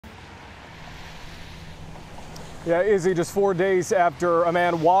Yeah, Izzy, just 4 days after a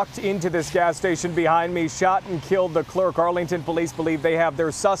man walked into this gas station behind me, shot and killed the clerk, Arlington police believe they have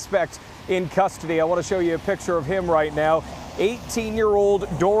their suspect in custody. I want to show you a picture of him right now. 18-year-old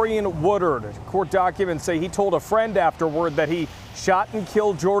Dorian Woodard. Court documents say he told a friend afterward that he shot and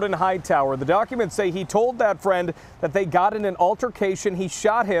killed Jordan Hightower. The documents say he told that friend that they got in an altercation. He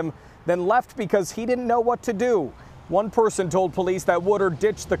shot him, then left because he didn't know what to do. One person told police that Woodard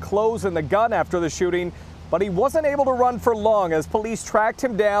ditched the clothes and the gun after the shooting, but he wasn't able to run for long as police tracked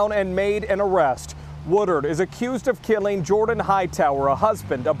him down and made an arrest. Woodard is accused of killing Jordan Hightower, a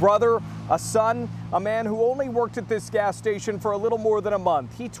husband, a brother, a son, a man who only worked at this gas station for a little more than a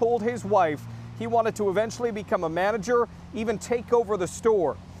month. He told his wife he wanted to eventually become a manager, even take over the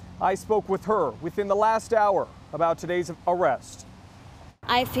store. I spoke with her within the last hour about today's arrest.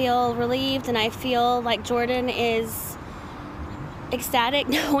 I feel relieved, and I feel like Jordan is ecstatic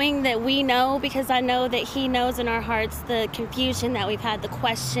knowing that we know, because I know that he knows in our hearts the confusion that we've had, the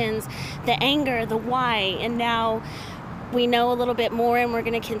questions, the anger, the why, and now we know a little bit more, and we're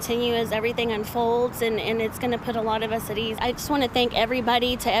going to continue as everything unfolds, and it's going to put a lot of us at ease. I just want to thank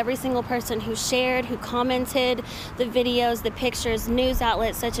everybody, to every single person who shared, who commented, the videos, the pictures, news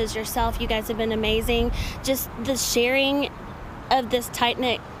outlets such as yourself. You guys have been amazing. Just the sharing of this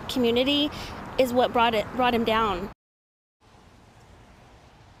tight-knit community is what brought him down.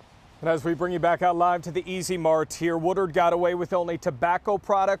 And as we bring you back out live to the E-Z Mart here, Woodard got away with only tobacco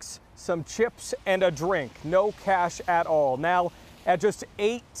products, some chips, and a drink. No cash at all. Now, at just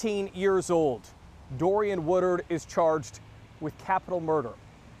 18 years old, Dorian Woodard is charged with capital murder.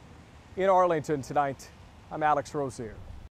 In Arlington tonight, I'm Alex Rozier.